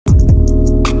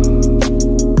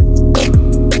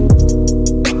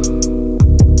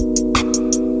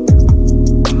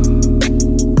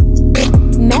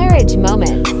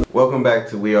Welcome back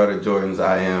to We Are the Jordans.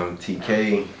 I am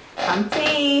TK. I'm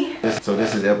T. So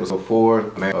this is episode 4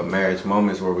 of Marriage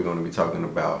Moments, where we're going to be talking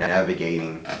about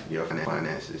navigating your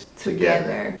finances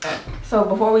together. So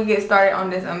before we get started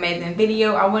on this amazing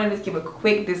video, I want to just give a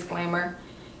quick disclaimer.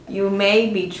 You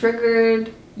may be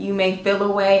triggered, you may feel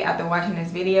away after watching this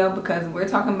video, because we're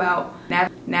talking about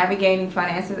navigating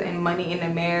finances and money in a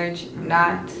marriage,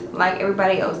 not like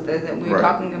everybody else does it. We're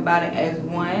talking about it as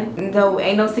one. So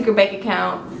ain't no secret bank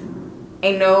accounts.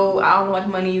 Ain't no, I don't know how much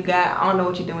money you got, I don't know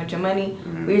what you're doing with your money.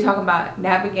 We're talking about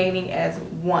navigating as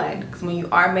one, because when you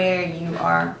are married, you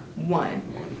are one.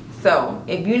 So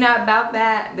if you're not about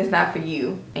that, that's not for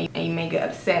you, and you may get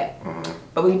upset.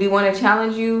 But we do want to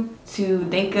challenge you to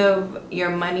think of your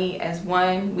money as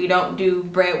one. We don't do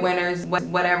breadwinners,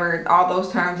 whatever, all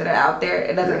those terms that are out there.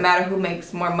 It doesn't matter who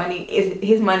makes more money.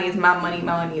 His money is my money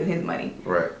is his money.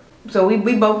 Right. So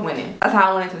we both winning. That's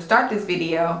how I wanted to start this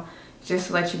video. Just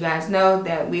to let you guys know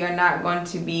that we are not going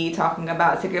to be talking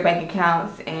about secret bank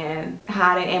accounts and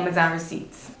hiding Amazon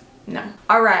receipts. No.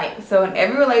 Alright, so in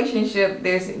every relationship,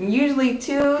 there's usually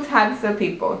two types of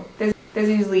people. There's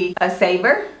usually a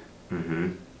saver,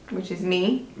 which is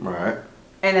me. Right.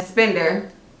 And a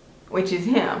spender, which is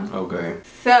him. Okay.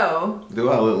 So.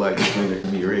 Do I look like a spender? To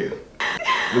be real.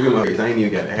 Look at my face. I ain't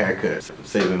even got a haircut. I'm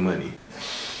saving money.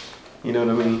 You know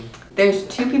what I mean? There's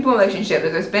two people in a relationship.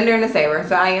 There's a spender and a saver.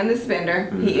 So I am the spender.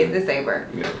 He is the saver.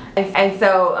 Yeah. And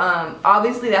so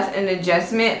obviously that's an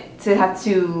adjustment to have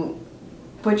to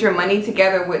put your money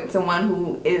together with someone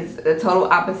who is the total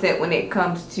opposite when it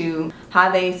comes to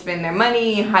how they spend their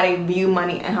money, how they view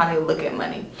money, and how they look at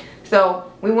money.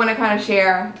 So we want to kind of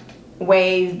share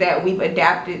ways that we've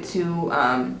adapted to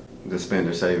the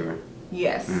spender saver.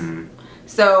 Yes.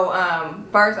 So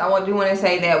first I do want to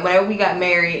say that whenever we got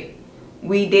married,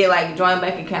 we did like joint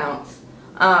bank accounts.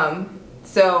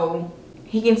 So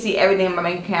he can see everything in my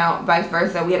bank account, vice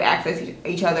versa. We have access to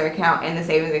each other's account and the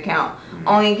savings account.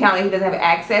 Only account that he doesn't have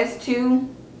access to,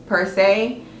 per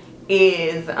se,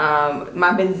 is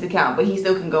my business account, but he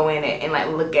still can go in it and like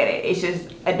look at it. It's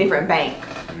just a different bank.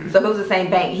 So if it was the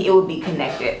same bank, it would be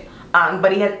connected.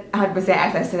 But he has 100%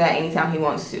 access to that anytime he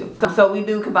wants to. So we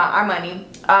do combine our money.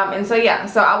 And so yeah,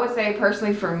 so I would say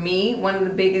personally for me, one of the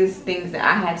biggest things that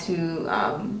I had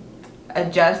to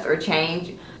adjust or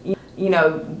change, you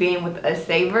know, being with a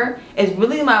saver, is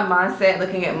really my mindset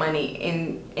looking at money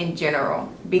in general.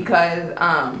 Because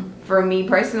for me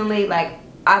personally, like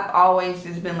I've always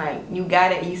just been like, you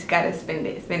got it, you just gotta spend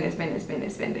it, spend it, spend it, spend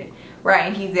it, spend it. Right?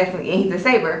 And he's a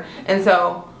saver. And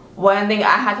so one thing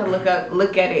I had to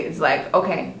look at it is like,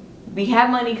 okay, we have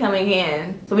money coming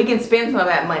in, so we can spend some of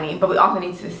that money, but we also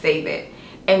need to save it.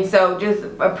 And so just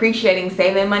appreciating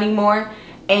saving money more.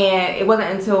 And it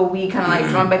wasn't until we kind of like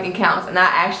joined bank accounts and I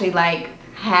actually like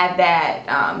had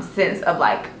that sense of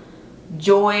like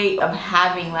joy of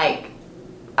having like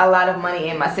a lot of money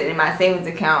in my savings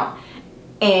account,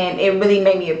 and it really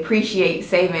made me appreciate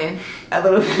saving a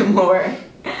little bit more.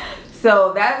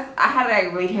 So I had to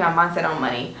like really change my mindset on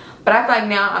money. But I feel like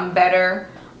now I'm better.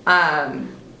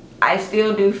 I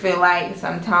still do feel like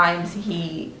sometimes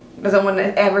he doesn't want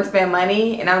to ever spend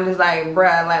money, and I'm just like,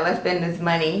 bruh, like let's spend this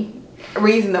money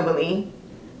reasonably.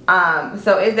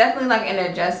 So it's definitely like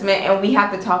an adjustment, and we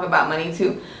have to talk about money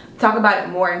too. Talk about it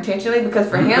more intentionally, because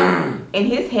for him, in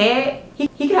his head, he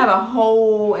could have a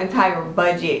whole entire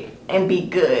budget and be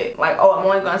good. Like, oh, I'm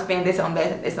only gonna spend this on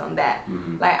that, this on that.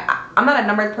 Like, I'm not a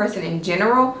numbers person in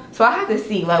general, so I have to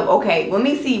see, like, okay, let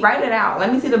me see, write it out.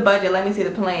 Let me see the budget, let me see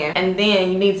the plan. And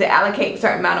then you need to allocate a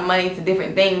certain amount of money to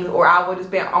different things, or I would just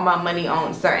spend all my money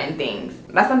on certain things.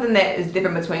 That's something that is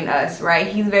different between us, right?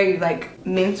 He's very, like,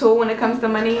 mental when it comes to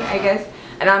money, I guess,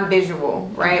 and I'm visual,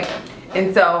 right?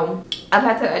 And so I've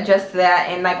had to adjust to that,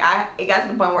 and like it got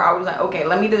to the point where I was like, okay,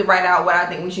 let me just write out what I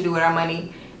think we should do with our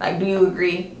money. Like, do you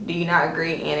agree? Do you not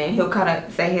agree? And then he'll kind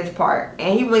of say his part,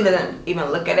 and he really doesn't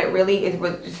even look at it really. It's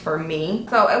really just for me.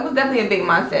 So it was definitely a big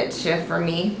mindset shift for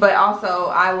me, but also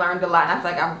I learned a lot, and I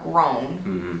feel like I've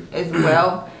grown as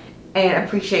well, and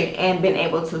appreciate and been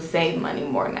able to save money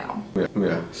more now.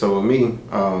 Yeah. So with me,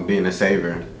 being a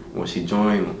saver, when she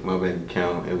joined my bank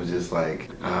account, it was just like,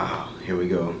 here we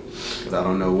go, because I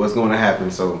don't know what's going to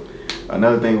happen. So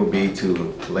another thing would be to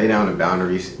lay down the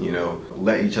boundaries, you know,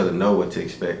 let each other know what to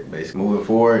expect, basically. Moving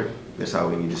forward, this is how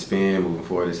we need to spend. Moving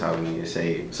forward, this is how we need to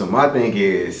save. So my thing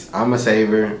is, I'm a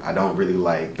saver. I don't really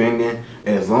like spending,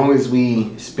 as long as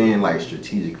we spend like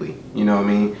strategically, you know what I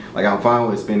mean? Like, I'm fine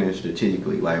with spending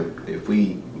strategically. Like, if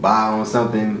we buy on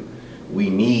something we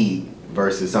need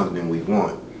versus something we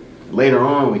want, Later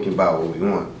on, we can buy what we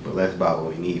want, but let's buy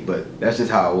what we need. But that's just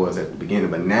how it was at the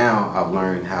beginning. But now I've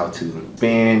learned how to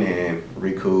spend and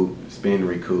recoup, spend,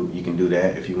 recoup. You can do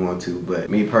that if you want to. But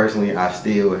me personally, I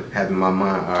still have in my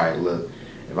mind, all right, look,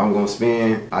 if I'm gonna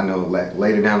spend, I know like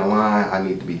later down the line, I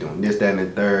need to be doing this, that, and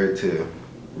the third to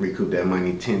recoup that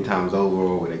money 10 times over,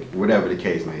 or whatever the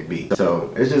case may be.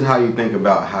 So it's just how you think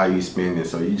about how you spend it.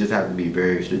 So you just have to be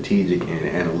very strategic and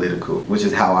analytical, which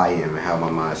is how I am and how my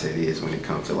mindset is when it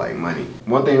comes to like money.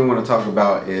 One thing we want to talk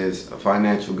about is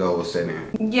financial goal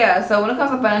setting. Yeah, so when it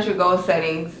comes to financial goal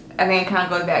settings, I think it kind of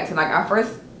goes back to like our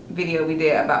first video we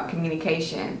did about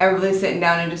communication and really sitting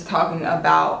down and just talking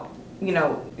about, you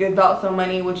know, your thoughts on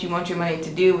money, what you want your money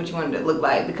to do, what you want it to look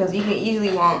like. Because you can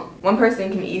easily one person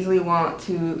can easily want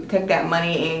to take that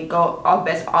money and go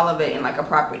invest all of it in like a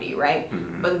property, right?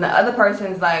 But then the other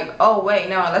person's like, oh wait,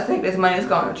 no, let's take this money, let's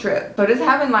go on a trip. So just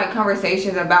having like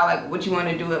conversations about like what you want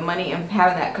to do with money and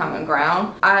having that common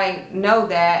ground. I know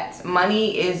that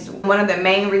money is one of the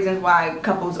main reasons why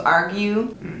couples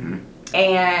argue.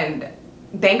 And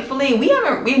thankfully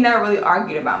we've never really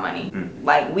argued about money.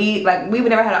 We've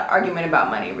never had an argument about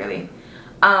money really.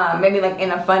 Maybe like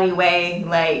in a funny way,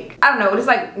 like I don't know, just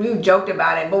like we've joked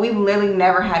about it, but we've literally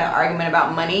never had an argument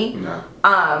about money. No.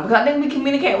 Because I think we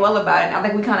communicate well about it. I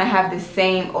think we kind of have the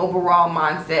same overall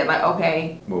mindset, like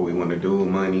okay, what we want to do with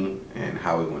money and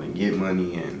how we want to get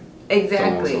money and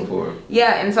exactly so on and so forth.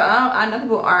 Yeah, and so I know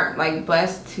people aren't like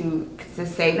blessed to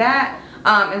say that.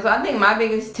 And so I think my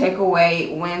biggest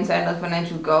takeaway when setting those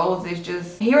financial goals is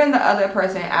just hearing the other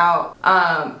person out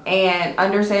and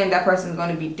understanding that person is going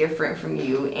to be different from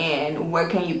you and where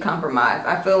can you compromise.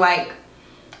 I feel like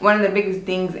one of the biggest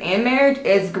things in marriage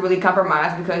is really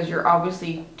compromise, because you're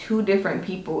obviously two different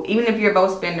people. Even if you're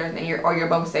both spenders and you're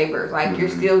both savers, like you're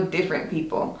still different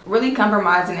people. Really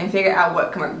compromising and figure out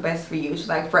what can work best for you.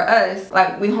 So like for us,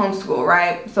 like we homeschool,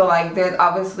 right? So like there's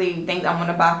obviously things I want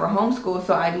to buy for homeschool.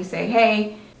 So I just say,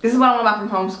 hey, this is what I want to buy from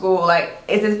homeschool. Like,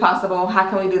 is this possible? How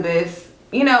can we do this?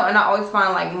 You know, and I always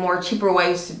find like more cheaper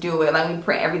ways to do it. Like we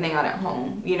print everything out at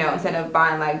home, you know, instead of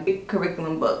buying like big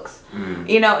curriculum books.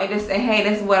 You know, and just say, hey,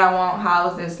 this is what I want. How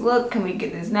does this look? Can we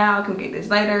get this now? Can we get this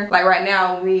later? Like right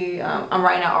now, I'm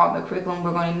writing out all the curriculum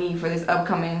we're going to need for this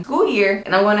upcoming school year,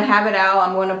 and I'm going to have it out.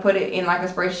 I'm going to put it in like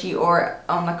a spreadsheet or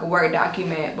on like a Word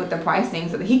document with the pricing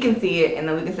so that he can see it, and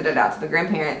then we can send it out to the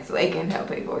grandparents so they can help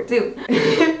pay for it too.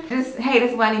 Just, hey,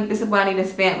 this is what I need to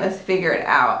spend. Let's figure it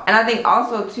out. And I think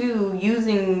also too,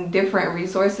 using different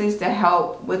resources to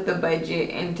help with the budget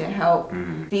and to help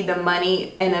see the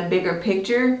money in a bigger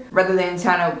picture, rather than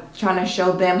trying to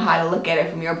show them how to look at it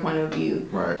from your point of view.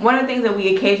 Right. One of the things that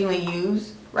we occasionally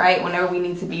use, right, whenever we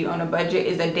need to be on a budget,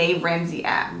 is the Dave Ramsey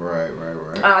app. Right.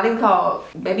 I think it's called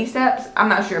Baby Steps. I'm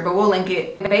not sure, but we'll link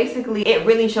it. Basically, it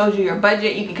really shows you your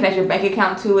budget. You can connect your bank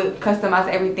account to it, customize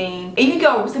everything. And you can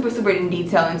go super in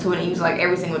detail into it and use it like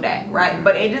every single day, right?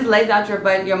 But it just lays out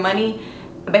your money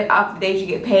based off the days you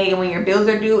get paid, and when your bills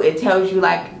are due, it tells you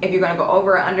like if you're going to go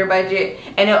over or under budget,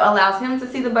 and it allows him to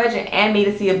see the budget and me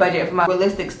to see a budget from a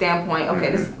realistic standpoint. Okay,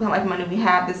 this is how much money we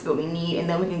have, this is what we need, and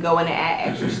then we can go in and add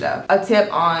extra stuff. A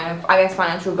tip on, I guess,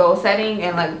 financial goal setting,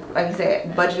 and like you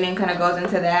said, budgeting kind of goes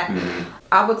into that.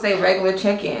 I would say regular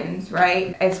check-ins,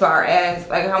 right? As far as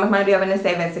like how much money do you have in a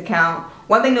savings account.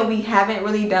 One thing that we haven't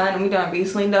really done, and we've done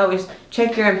recently though, is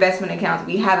check your investment accounts.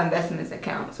 We have investment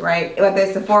accounts, right? Whether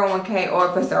it's a 401k or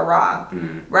if it's a Roth,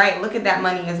 right? Look at that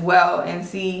money as well and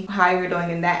see how you're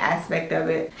doing in that aspect of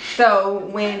it. So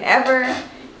whenever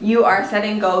you are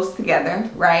setting goals together,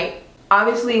 right?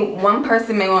 Obviously one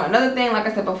person may want another thing, like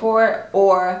I said before,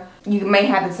 or you may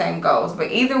have the same goals.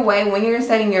 But either way, when you're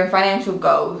setting your financial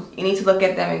goals, you need to look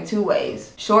at them in two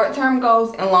ways: short-term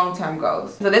goals and long-term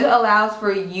goals. So this allows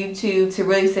for you to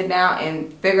really sit down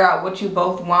and figure out what you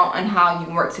both want and how you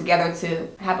can work together to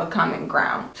have a common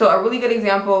ground. So a really good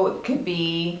example could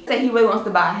be, say he really wants to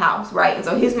buy a house, right? And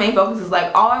so his main focus is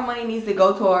like, all our money needs to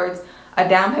go towards a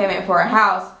down payment for a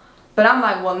house. But I'm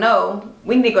like, well, no,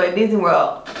 we need to go to Disney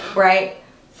World, right?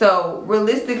 So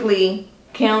realistically,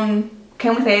 can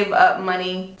we save up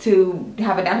money to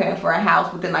have a down payment for a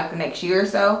house within like the next year or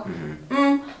so?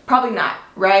 Probably not,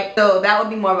 right? So that would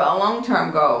be more of a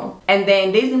long-term goal. And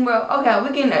then Disney World, okay, we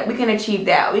can achieve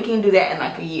that. We can do that in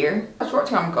like a year. A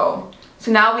short-term goal.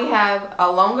 So now we have a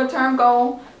longer-term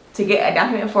goal to get a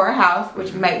down payment for a house,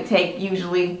 which might take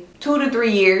usually 2 to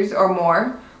 3 years or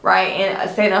more, right?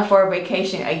 And setting up for a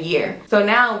vacation a year. So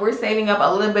now we're saving up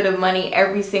a little bit of money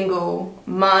every single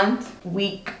month,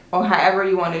 week, or however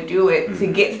you want to do it to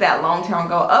get to that long-term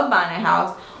goal of buying a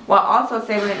house, while also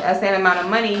saving a same amount of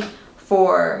money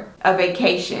for a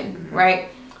vacation, right?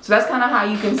 So that's kind of how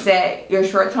you can set your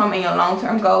short-term and your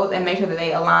long-term goals and make sure that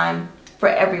they align for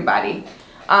everybody,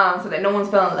 so that no one's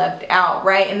feeling left out,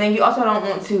 right? And then you also don't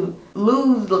want to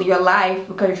lose your life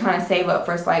because you're trying to save up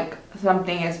for like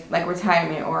something as like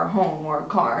retirement or a home or a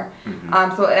car.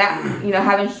 So that, you know,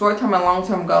 having short-term and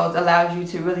long-term goals allows you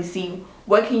to really see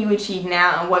what can you achieve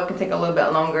now and what can take a little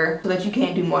bit longer, so that you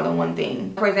can't do more than one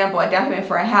thing. For example, a down payment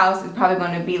for a house is probably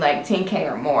going to be like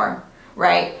 $10K or more,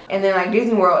 right? And then like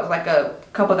Disney World is like a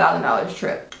couple $1,000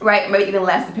 trip, right? Maybe even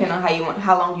less depending on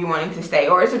how long you're wanting to stay,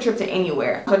 or it's a trip to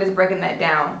anywhere. So just breaking that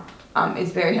down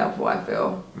is very helpful, I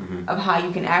feel, of how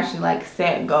you can actually like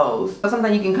set goals. So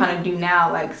something you can kind of do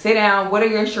now, like sit down, what are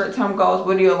your short-term goals,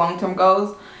 what are your long-term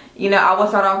goals? You know, I will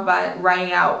start off by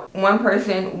writing out one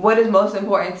person, what is most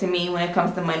important to me when it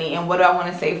comes to money, and what do I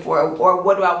want to save for, or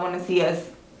what do I want to see us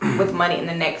with money in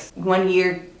the next 1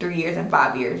 year, 3 years, and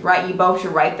 5 years, right? You both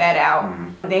should write that out.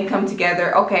 Then come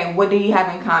together, okay, what do you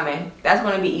have in common? That's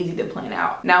going to be easy to plan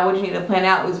out. Now what you need to plan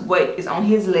out is what is on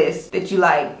his list that you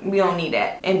like, we don't need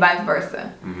that, and vice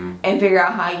versa. And figure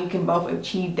out how you can both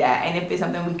achieve that, and if it's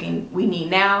something we need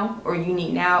now, or you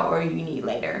need now, or you need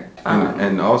later.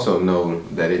 And also know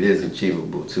that it is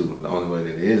achievable too. The only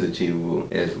way that it is achievable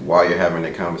is while you're having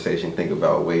the conversation, think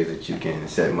about ways that you can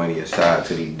set money aside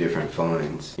to these different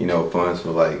funds. You know, funds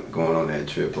for like going on that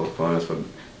trip, or funds for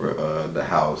the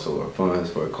house, or funds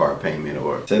for a car payment,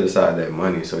 or set aside that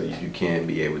money so that you can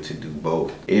be able to do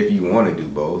both if you want to do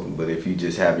both. But if you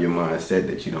just have your mind set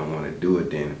that you don't want to do it,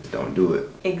 then don't do it.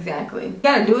 Exactly. You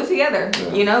gotta do it together.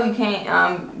 You know, you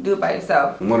can't do it by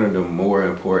yourself. One of the more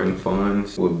important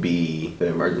funds would be the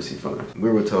emergency fund.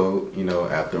 We were told, you know,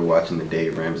 after watching the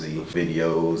Dave Ramsey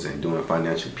videos and doing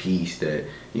Financial Peace, that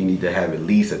you need to have at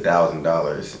least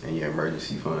 $1,000 in your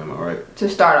emergency fund, all right? To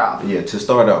start off. Yeah, to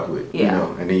start off with, you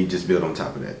know, and then you just build on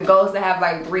top of that. The goal is to have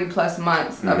like 3+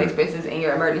 months of expenses in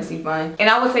your emergency fund. And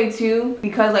I would say too,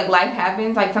 because like life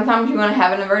happens, like sometimes you're gonna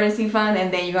have an emergency fund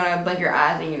and then you're gonna blink your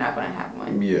eyes and you're not gonna have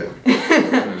one. Yeah.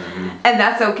 And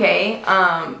that's okay.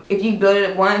 If you build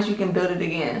it once, you can build it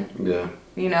again. Yeah.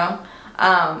 You know?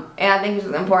 And I think it's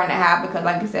important to have, because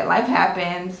like you said, life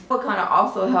happens. It will kind of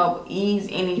also help ease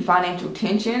any financial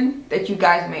tension that you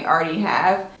guys may already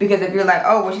have. Because if you're like,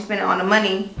 oh, well, she's spending all the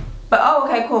money, but oh,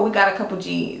 okay, cool, we got a couple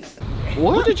G's.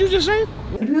 What did you just say?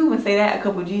 Do people even say that, a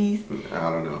couple G's?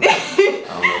 I don't know. I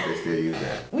don't know if they still use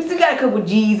that. We still got a couple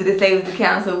G's in the savings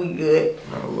account, so we good.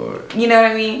 Oh, Lord. You know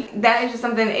what I mean? That is just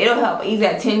something, it'll help ease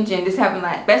that tension, just having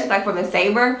like, especially like for the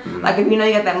saver. Like if you know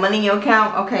you got that money in your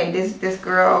account, okay, this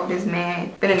girl, this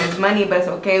man spending this money, but it's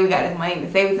okay, we got this money in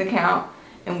the savings account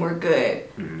and we're good.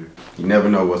 You never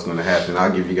know what's going to happen.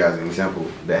 I'll give you guys an example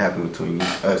that happened between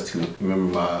us two.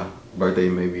 Remember my birthday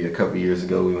maybe a couple years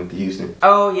ago, we went to Houston?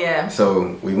 Oh yeah.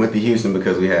 So we went to Houston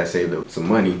because we had saved up some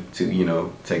money to, you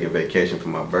know, take a vacation for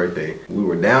my birthday. We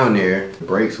were down there, the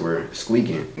brakes were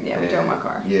squeaking. Yeah, we drove my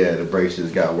car. Yeah, the brakes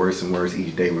just got worse and worse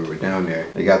each day we were down there.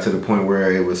 It got to the point where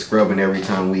it was scrubbing every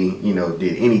time we, you know,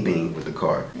 did anything with the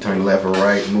car. Turn left or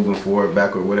right, moving forward,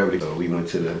 backward, whatever. So we went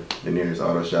to the nearest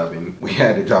auto shop and we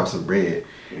had to drop some bread.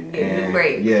 Get new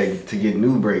brakes. Yeah, to get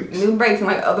new brakes. New brakes and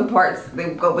like other parts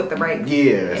that go with the brakes.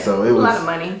 Yeah, so it was a lot of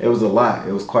money. It was a lot.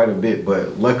 It was quite a bit,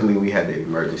 but luckily we had the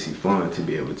emergency fund to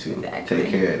be able to take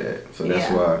care of that. So that's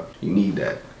why you need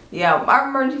that. Yeah, our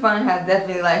emergency fund has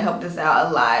definitely like helped us out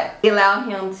a lot. It allowed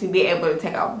him to be able to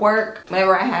take off work.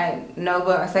 Whenever I had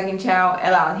Nova, our second child, it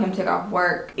allowed him to take off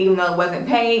work. Even though it wasn't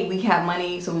paid, we had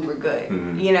money, so we were good.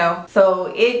 You know?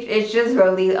 So it's just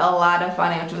really a lot of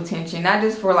financial tension, not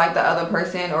just for like the other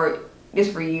person or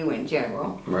just for you in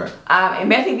general. Right.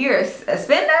 And especially if you're a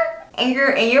spender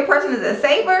and your person is a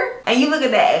saver, and you look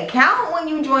at that account when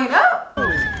you join up,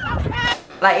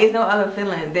 like it's no other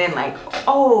feeling than like,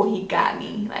 oh, he got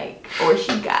me, like, or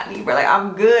she got me, but like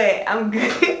I'm good.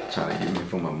 Trying to get me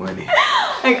for my money.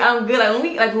 Like I'm good.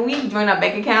 Like when we joined our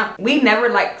bank account, we never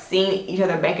like seen each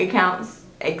other bank accounts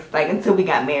like until we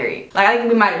got married. Like I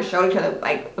think we might have showed each other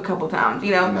like a couple times,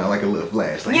 you know. Not like a little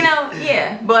flash. Like, you know,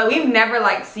 yeah. But we've never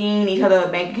like seen each other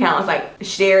bank accounts, like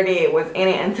shared it, was in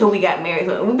it until we got married.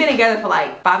 So we've been together for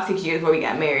like 5-6 years before we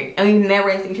got married, and we've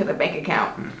never seen each other bank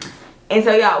account. And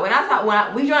so y'all,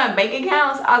 when we joined bank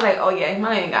accounts, I was like, oh yeah, my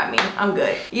man got me, I'm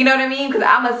good. You know what I mean? Because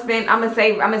I'm a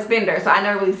spender, so I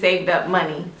never really saved up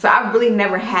money. So I really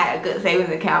never had a good savings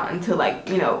account until like,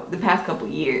 you know, the past couple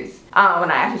years.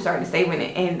 When I actually started saving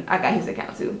it, and I got his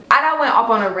account too. I went up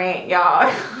on a rant, y'all,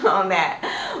 on that.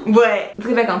 But let's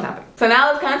get back on topic. So now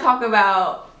let's kind of talk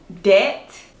about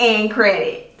debt and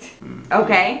credit.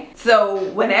 Okay? So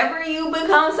whenever you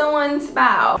become someone's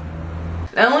spouse,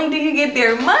 not only do you get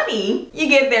their money, you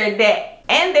get their debt.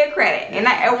 and their credit, and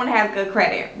not everyone has good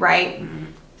credit, right?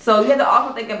 So you have to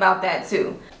also think about that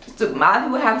too. So a lot of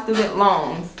people have student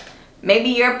loans. Maybe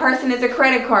your person is a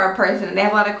credit card person and they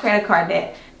have a lot of credit card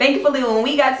debt. Thankfully, when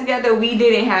we got together, we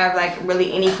didn't have like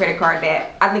really any credit card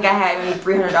debt. I think I had maybe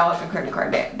 $300 in credit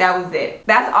card debt. That was it.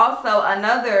 That's also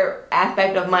another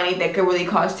aspect of money that could really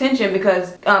cause tension,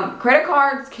 because credit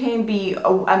cards can be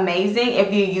amazing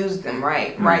if you use them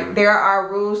right. Right? There are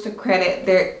rules to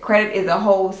credit. Credit is a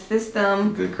whole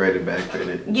system. Good credit, bad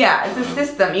credit. Yeah, it's a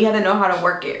system. You have to know how to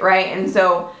work it, right? And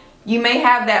so you may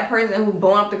have that person who's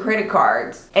blowing up the credit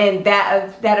cards, and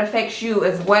that affects you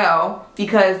as well,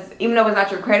 because even though it's not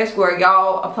your credit score,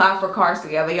 y'all apply for cars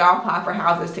together, y'all apply for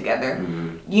houses together.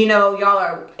 You know, y'all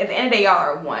are, at the end of the day, y'all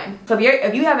are one. So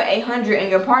if you have an 800 and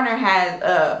your partner has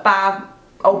a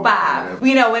 505,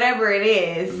 you know, whatever it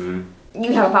is,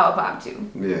 you have a 505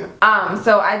 too. Yeah.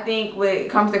 So I think when it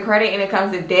comes to credit and it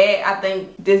comes to debt, I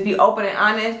think just be open and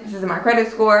honest. This is my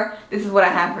credit score. This is what I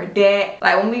have for debt.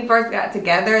 Like when we first got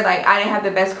together, like I didn't have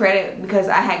the best credit because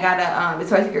I had got a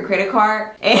Victoria's Secret credit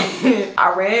card, and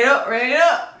I ran it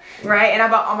up. Right, and I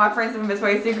bought all my friends some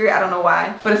Victoria's Secret. I don't know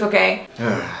why, but it's okay.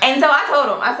 And so I told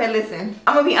him, I said, listen,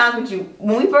 I'm gonna be honest with you.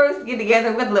 When we first get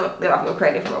together, we're gonna live off your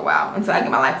credit for a while until I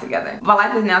get my life together. My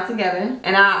life is now together,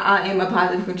 and I am a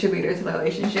positive contributor to the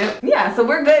relationship. Yeah, so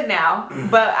we're good now.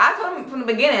 But I told him from the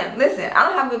beginning, listen, I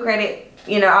don't have good credit.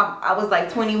 You know, I was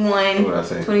like 21, What I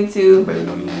say? 22. But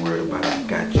don't even worry about it.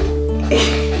 Got you.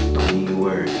 Don't even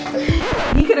worry.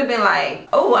 He could have been like,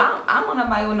 oh, I don't want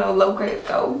nobody with no low credit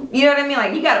score. You know what I mean?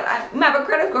 Like, you have a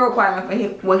credit score requirement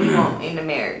for what he want in the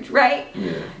marriage, right?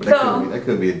 Yeah, but so, that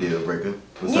could be a deal breaker.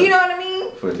 You know what I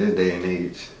mean? For this day and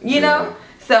age. You know?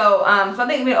 So, so I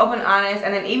think being open and honest,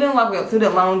 and then even like with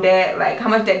student loan debt, like how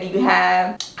much debt do you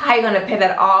have? How are you gonna pay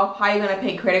that off? How are you gonna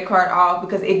pay credit card off?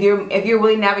 Because if you're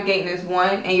really navigating this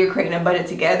one and you're creating a budget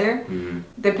together,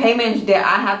 the payments that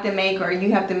I have to make or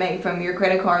you have to make from your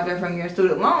credit cards or from your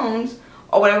student loans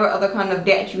or whatever other kind of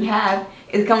debt you have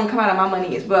is going to come out of my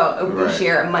money as well if we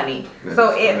share money.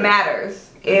 So it matters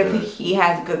if he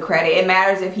has good credit. It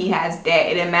matters if he has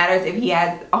debt. It matters if he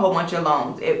has a whole bunch of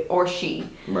loans, or she.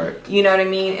 Right. You know what I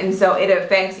mean? And so it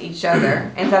affects each other.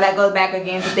 And so that goes back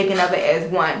again to thinking of it as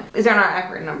one. These are not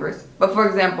accurate numbers. But for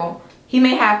example, he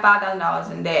may have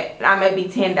 $5,000 in debt, and I may be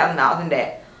 $10,000 in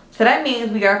debt. So that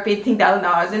means we are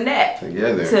 $15,000 in debt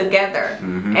together.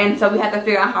 And so we have to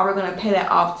figure out how we're going to pay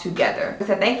that off together.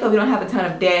 So thankfully we don't have a ton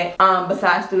of debt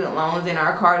besides student loans in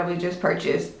our car that we just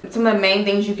purchased. Some of the main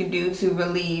things you can do to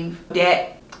relieve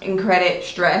debt and credit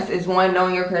stress is one,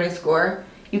 knowing your credit score.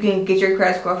 You can get your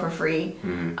credit score for free.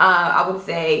 I would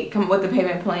say come up with a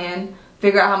payment plan,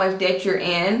 figure out how much debt you're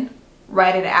in,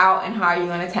 write it out, and how are you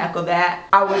going to tackle that.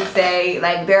 I would say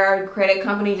like there are credit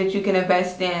companies that you can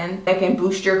invest in that can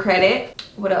boost your credit.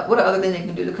 What are other things they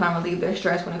can do to kind of relieve their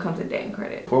stress when it comes to debt and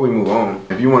credit? Before we move on,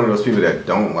 if you're one of those people that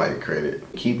don't like credit,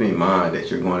 keep in mind that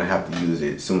you're going to have to use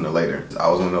it sooner or later. I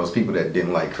was one of those people that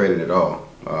didn't like credit at all.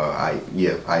 I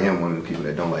am one of the people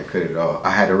that don't like credit at all. I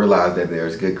had to realize that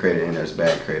there's good credit and there's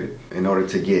bad credit. In order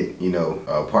to get, an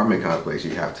apartment complex,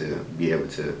 you have to be able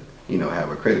to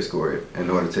have a credit score. In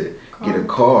order to get a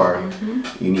car,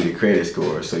 you need a credit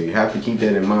score. So you have to keep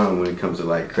that in mind when it comes to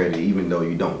like credit, even though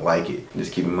you don't like it.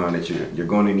 Just keep in mind that you're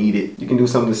going to need it. You can do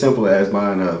something as simple as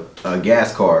buying a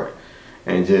gas card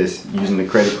and just using the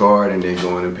credit card and then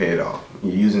going and pay it off.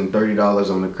 You're using $30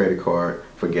 on the credit card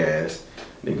for gas,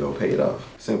 then go pay it off.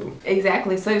 Simple.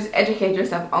 Exactly. So just educate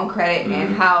yourself on credit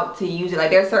and how to use it. Like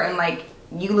there's certain like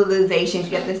utilizations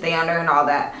you have to stay under and all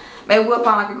that. Maybe we'll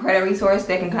find like a credit resource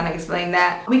that can kind of explain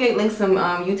that. We can link some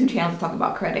YouTube channels to talk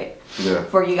about credit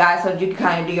for you guys, so you can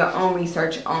kind of do your own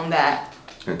research on that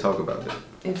and talk about that.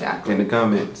 Exactly. In the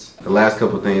comments. The last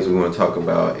couple of things we want to talk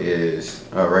about is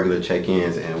regular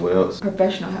check-ins and what else?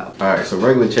 Professional help. Alright, so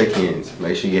regular check-ins.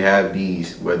 Make sure you have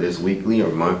these, whether it's weekly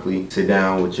or monthly. Sit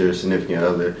down with your significant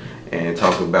other and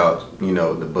talk about,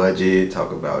 the budget,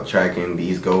 talk about tracking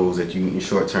these goals that you, your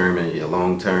short-term and your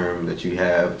long-term that you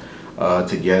have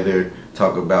together.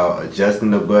 Talk about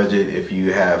adjusting the budget if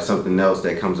you have something else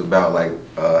that comes about, like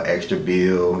extra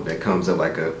bill that comes up,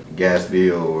 like a gas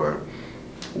bill or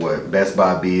Best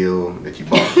Buy bill that you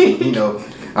bought.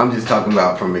 I'm just talking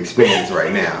about from experience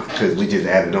right now because we just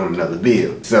added on another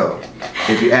bill. So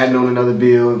if you're adding on another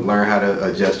bill, learn how to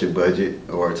adjust your budget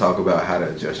or talk about how to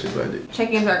adjust your budget.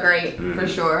 Check-ins are great for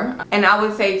sure. And I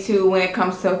would say too, when it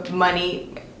comes to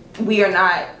money, we are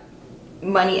not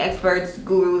money experts,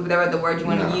 gurus, whatever the word you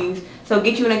want to use. So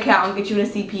get you an accountant, get you a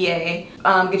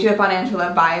CPA, get you a financial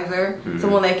advisor,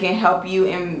 someone that can help you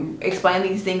and explain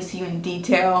these things to you in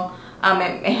detail.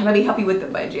 and maybe help you with the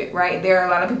budget, right? There are a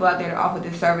lot of people out there that offer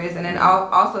this service. And then I'll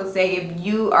also say, if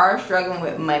you are struggling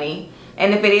with money,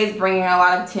 and if it is bringing a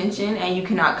lot of tension and you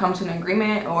cannot come to an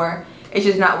agreement, or it's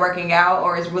just not working out,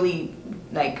 or it's really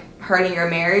like hurting your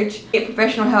marriage, get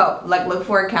professional help. Like, look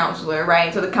for a counselor,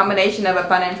 right? So the combination of a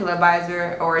financial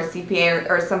advisor or a CPA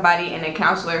or somebody and a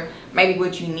counselor may be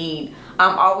what you need.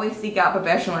 Always seek out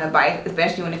professional advice,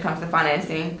 especially when it comes to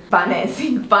finances,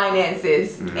 and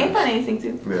financing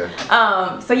too.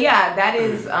 Yeah. So yeah, that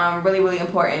is really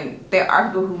important. There are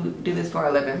people who do this for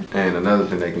a living. And another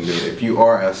thing they can do, if you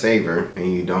are a saver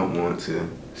and you don't want to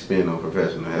spend on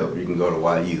professional help, you can go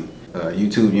to YU,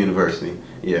 YouTube University.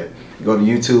 Yeah, go to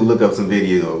YouTube, look up some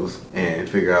videos, and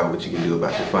figure out what you can do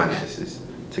about your finances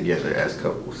together as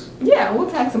couples. Yeah, we'll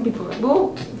tag some people.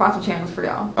 We'll find some channels for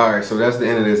y'all. Alright, so that's the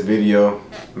end of this video.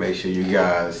 Make sure you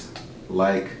guys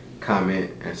like,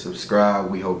 comment, and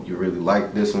subscribe. We hope you really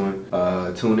like this one.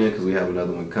 Tune in because we have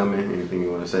another one coming. Anything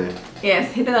you want to say?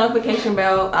 Yes, hit the notification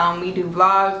bell. We do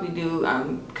vlogs, we do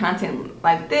content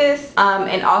like this,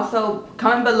 and also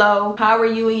comment below, how are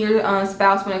you and your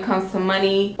spouse when it comes to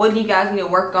money? What do you guys need to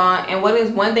work on, and what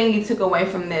is one thing you took away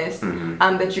from this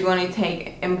that you're going to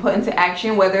take and put into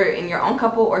action, whether in your own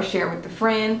couple or share with a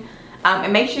friend?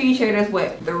 And make sure you share this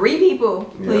with 3 people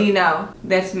who you know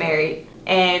that's married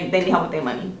and they need help with their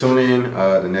money. Tune in.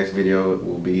 The next video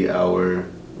will be our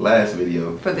last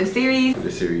video for the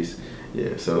series.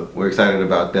 Yeah, so we're excited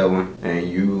about that one, and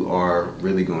you are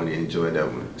really going to enjoy that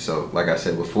one. So like I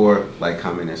said before, like,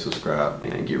 comment, and subscribe,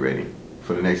 and get ready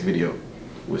for the next video.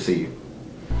 We'll see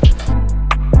you.